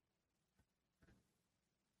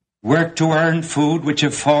 Work to earn food which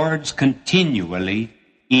affords continually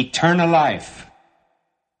eternal life.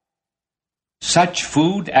 Such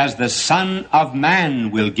food as the Son of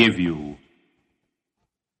Man will give you.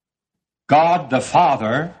 God the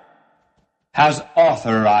Father has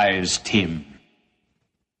authorized him.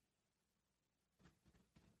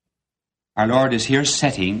 Our Lord is here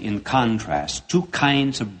setting in contrast two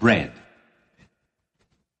kinds of bread.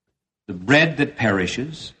 The bread that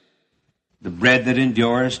perishes, the bread that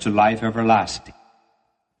endures to life everlasting.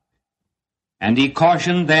 And he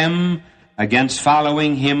cautioned them against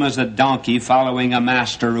following him as a donkey following a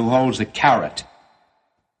master who holds a carrot.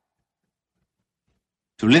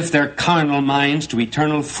 To lift their carnal minds to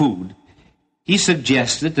eternal food, he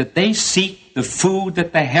suggested that they seek the food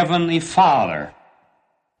that the Heavenly Father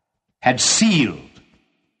had sealed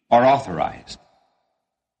or authorized.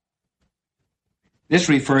 This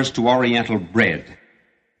refers to Oriental bread,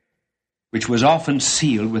 which was often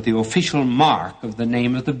sealed with the official mark of the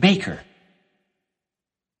name of the baker.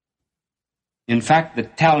 In fact, the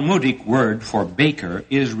Talmudic word for baker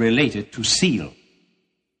is related to seal.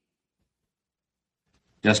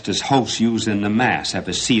 Just as hosts used in the Mass have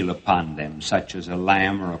a seal upon them, such as a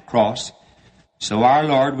lamb or a cross, so our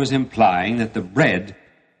Lord was implying that the bread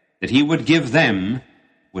that he would give them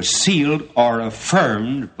was sealed or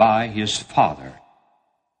affirmed by his Father,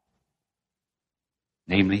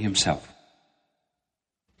 namely himself.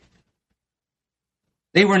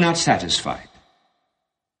 They were not satisfied.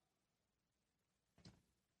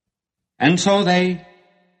 And so they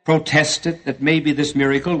protested that maybe this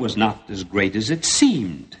miracle was not as great as it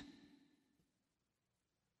seemed.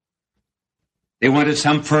 They wanted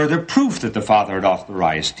some further proof that the Father had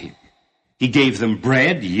authorized him. He gave them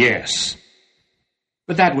bread, yes,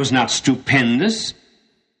 but that was not stupendous.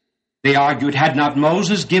 They argued, had not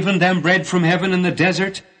Moses given them bread from heaven in the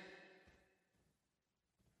desert?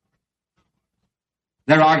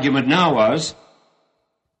 Their argument now was,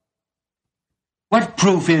 what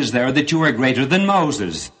proof is there that you are greater than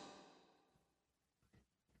Moses?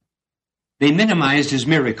 They minimized his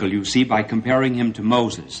miracle, you see, by comparing him to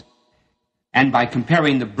Moses, and by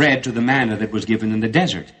comparing the bread to the manna that was given in the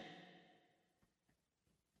desert.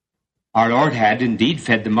 Our Lord had indeed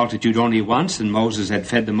fed the multitude only once, and Moses had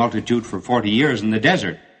fed the multitude for 40 years in the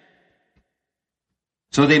desert.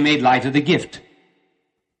 So they made light of the gift.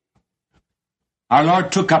 Our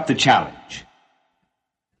Lord took up the challenge.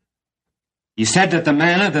 He said that the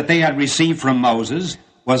manna that they had received from Moses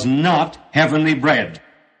was not heavenly bread,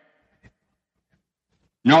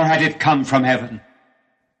 nor had it come from heaven.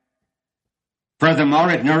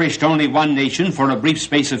 Furthermore, it nourished only one nation for a brief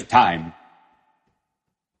space of time.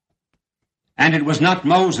 And it was not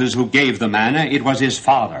Moses who gave the manna, it was his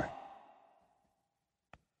Father.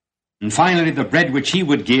 And finally, the bread which he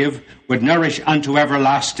would give would nourish unto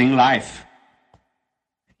everlasting life.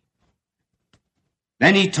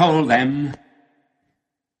 Then he told them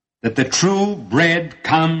that the true bread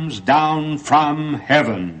comes down from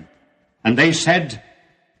heaven. And they said,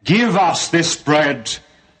 give us this bread.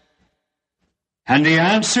 And he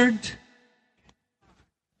answered,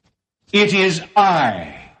 it is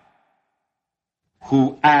I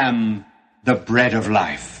who am the bread of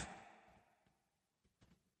life.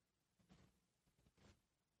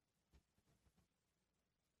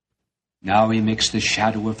 Now he makes the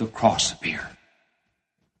shadow of the cross appear.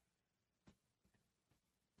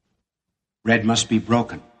 Bread must be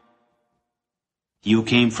broken. He who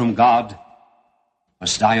came from God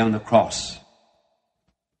must die on the cross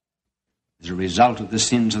as a result of the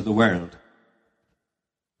sins of the world.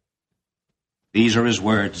 These are his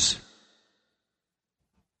words.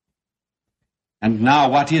 And now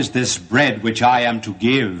what is this bread which I am to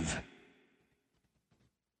give?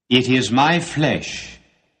 It is my flesh,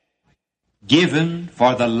 given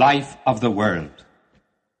for the life of the world.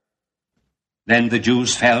 Then the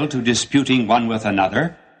Jews fell to disputing one with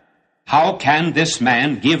another, how can this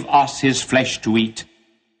man give us his flesh to eat?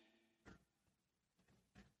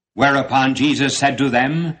 Whereupon Jesus said to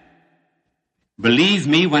them, believe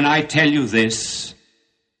me when I tell you this,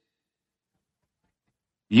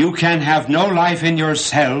 you can have no life in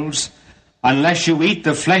yourselves unless you eat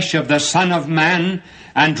the flesh of the Son of Man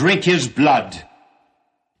and drink his blood.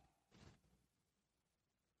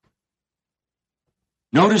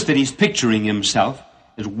 Notice that he's picturing himself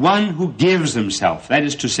as one who gives himself, that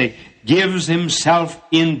is to say, gives himself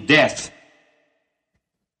in death.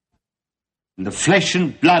 And the flesh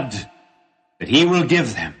and blood that he will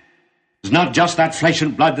give them It's not just that flesh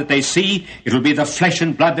and blood that they see. It will be the flesh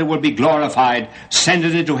and blood that will be glorified,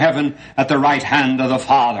 ascended into heaven at the right hand of the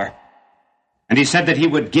Father. And he said that he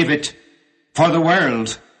would give it for the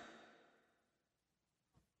world.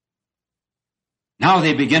 Now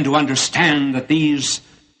they begin to understand that these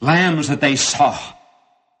lambs that they saw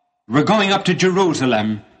were going up to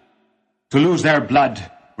Jerusalem to lose their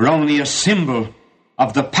blood were only a symbol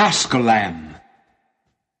of the Paschal Lamb,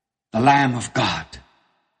 the Lamb of God.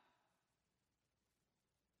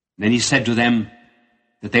 Then he said to them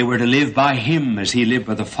that they were to live by him as he lived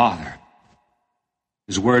by the Father.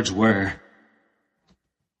 His words were,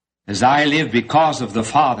 "As I live because of the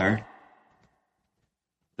Father,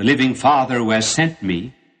 the living Father who has sent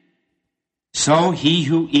me, so he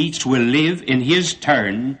who eats will live in his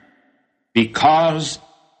turn because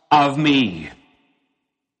of me."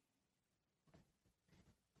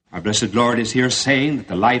 Our blessed Lord is here saying that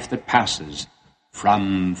the life that passes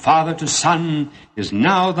from Father to Son is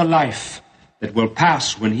now the life that will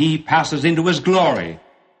pass when he passes into his glory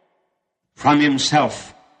from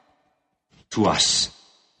himself to us.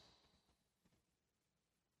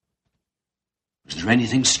 Is there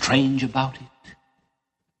anything strange about it?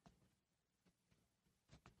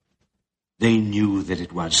 They knew that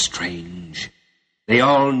it was strange. They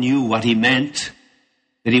all knew what he meant,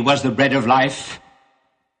 that he was the bread of life,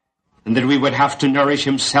 and that we would have to nourish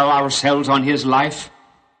ourselves on his life.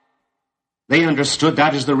 They understood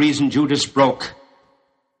that is the reason Judas broke.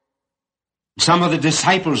 Some of the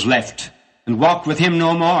disciples left and walked with him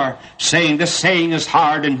no more, saying, "This saying is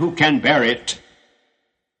hard, and who can bear it?"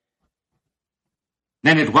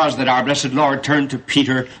 Then it was that our blessed Lord turned to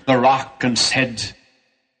Peter, the rock, and said,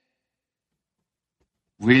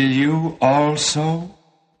 "Will you also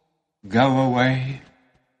go away?"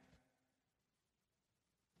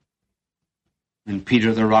 And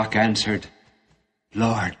Peter the rock answered,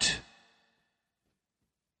 "Lord,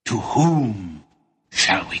 to whom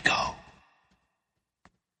shall we go?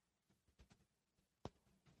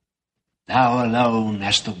 Thou alone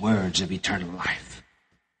hast the words of eternal life."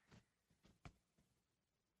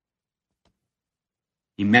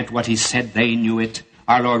 He meant what he said. They knew it.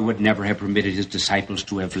 Our Lord would never have permitted his disciples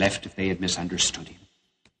to have left if they had misunderstood him.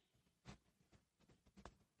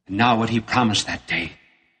 And now what he promised that day,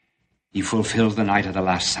 he fulfills the night of the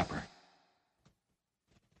Last Supper.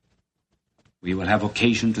 We will have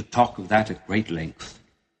occasion to talk of that at great length,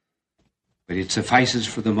 but it suffices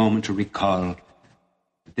for the moment to recall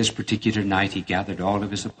that this particular night he gathered all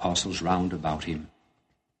of his apostles round about him.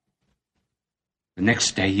 The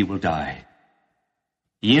next day he will die.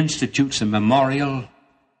 He institutes a memorial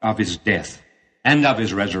of his death and of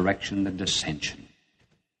his resurrection and ascension.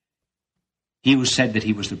 He who said that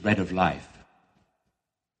he was the bread of life,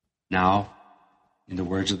 now, in the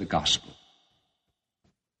words of the gospel,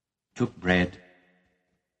 took bread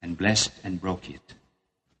and blessed and broke it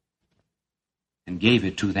and gave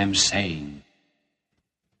it to them, saying,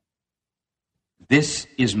 "This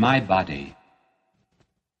is my body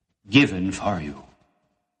given for you."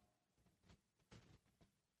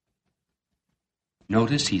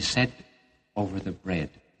 Notice he said over the bread,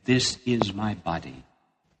 "This is my body."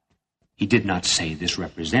 He did not say, "This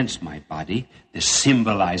represents my body, this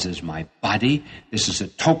symbolizes my body, this is a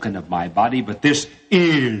token of my body," but "This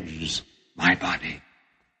is my body."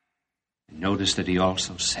 And notice that he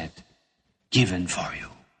also said, "Given for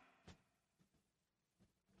you."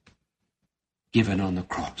 Given on the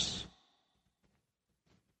cross.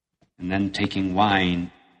 And then taking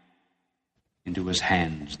wine into his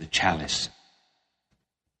hands, the chalice,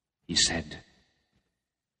 he said,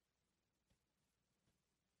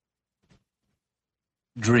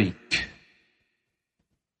 "Drink,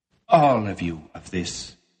 all of you, of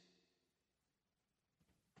this.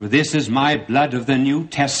 For this is my blood of the New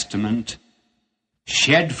Testament,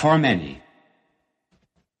 shed for many,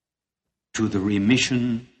 to the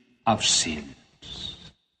remission of sins."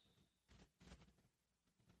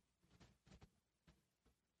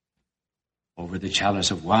 Over the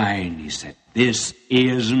chalice of wine, he said, "This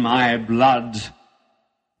is my blood."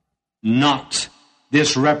 Not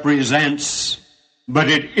 "this represents," but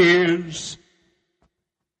 "it is."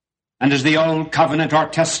 And as the old covenant or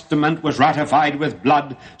testament was ratified with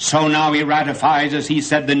blood, so now he ratifies, as he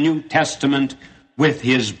said, the New Testament with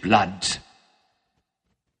his blood.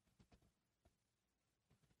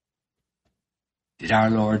 Did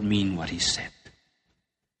our Lord mean what he said?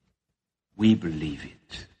 We believe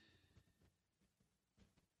it.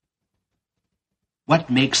 What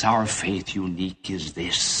makes our faith unique is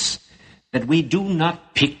this, that we do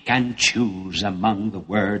not pick and choose among the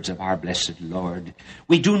words of our blessed Lord.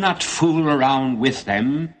 We do not fool around with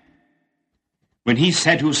them. When he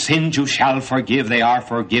said, whose sins you shall forgive, they are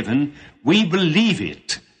forgiven, we believe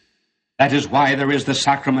it. That is why there is the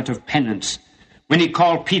sacrament of penance. When he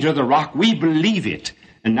called Peter the rock, we believe it.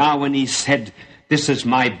 And now when he said, this is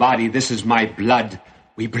my body, this is my blood,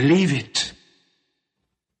 we believe it.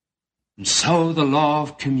 And so the law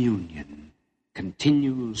of communion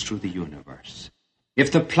continues through the universe.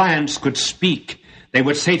 If the plants could speak, they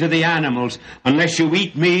would say to the animals, unless you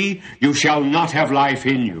eat me, you shall not have life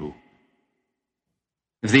in you.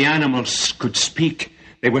 If the animals could speak,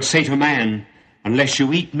 they would say to man, unless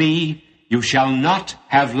you eat me, you shall not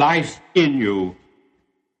have life in you.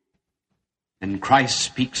 And Christ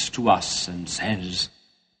speaks to us and says,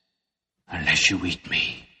 unless you eat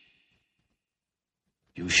me,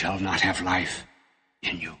 you shall not have life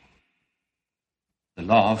in you. The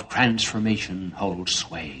law of transformation holds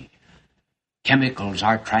sway. Chemicals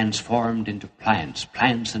are transformed into plants,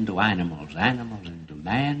 plants into animals, animals into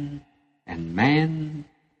man, and man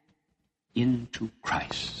into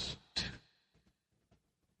Christ.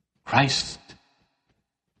 Christ,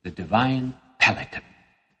 the divine pelican.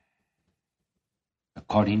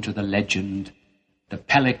 According to the legend, the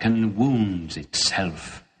pelican wounds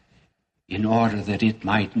itself in order that it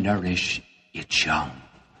might nourish its young.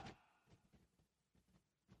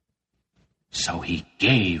 So he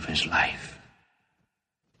gave his life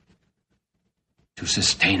to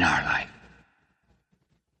sustain our life.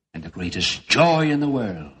 And the greatest joy in the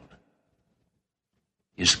world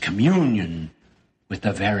is communion with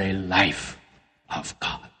the very life of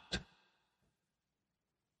God.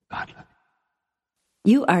 God love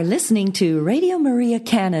you. You are listening to Radio Maria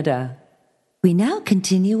Canada. We now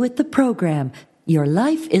continue with the program, Your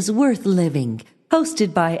Life is Worth Living,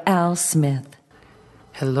 hosted by Al Smith.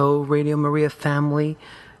 Hello, Radio Maria family.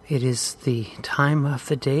 It is the time of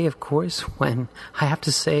the day, of course, when I have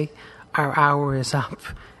to say our hour is up,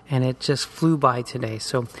 and it just flew by today.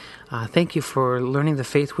 So thank you for learning the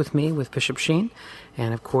faith with me, with Bishop Sheen,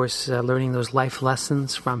 and of course learning those life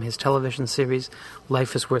lessons from his television series,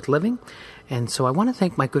 Life is Worth Living. And so I want to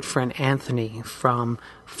thank my good friend Anthony from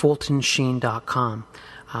FultonSheen.com,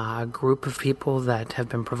 a group of people that have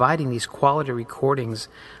been providing these quality recordings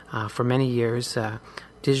for many years,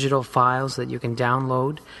 digital files that you can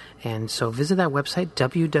download. And so visit that website,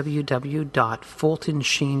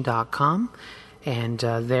 www.FultonSheen.com, and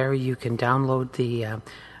there you can download the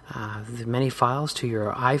many files to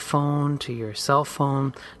your iPhone, to your cell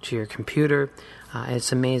phone, to your computer.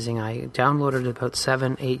 It's amazing. I downloaded it about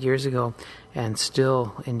 7-8 years ago and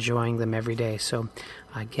still enjoying them every day. So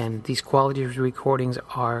again, these quality recordings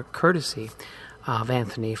are courtesy of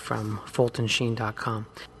Anthony from FultonSheen.com.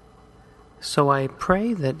 So I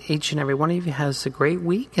pray that each and every one of you has a great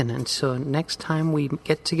week, and until next time we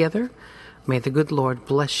get together, may the good Lord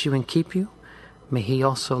bless you and keep you. May he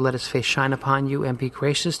also let his face shine upon you and be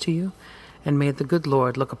gracious to you, and may the good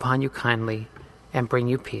Lord look upon you kindly and bring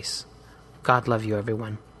you peace. God love you,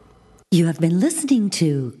 everyone. You have been listening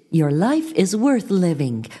to Your Life is Worth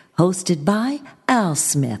Living, hosted by Al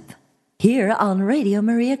Smith, here on Radio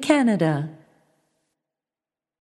Maria Canada.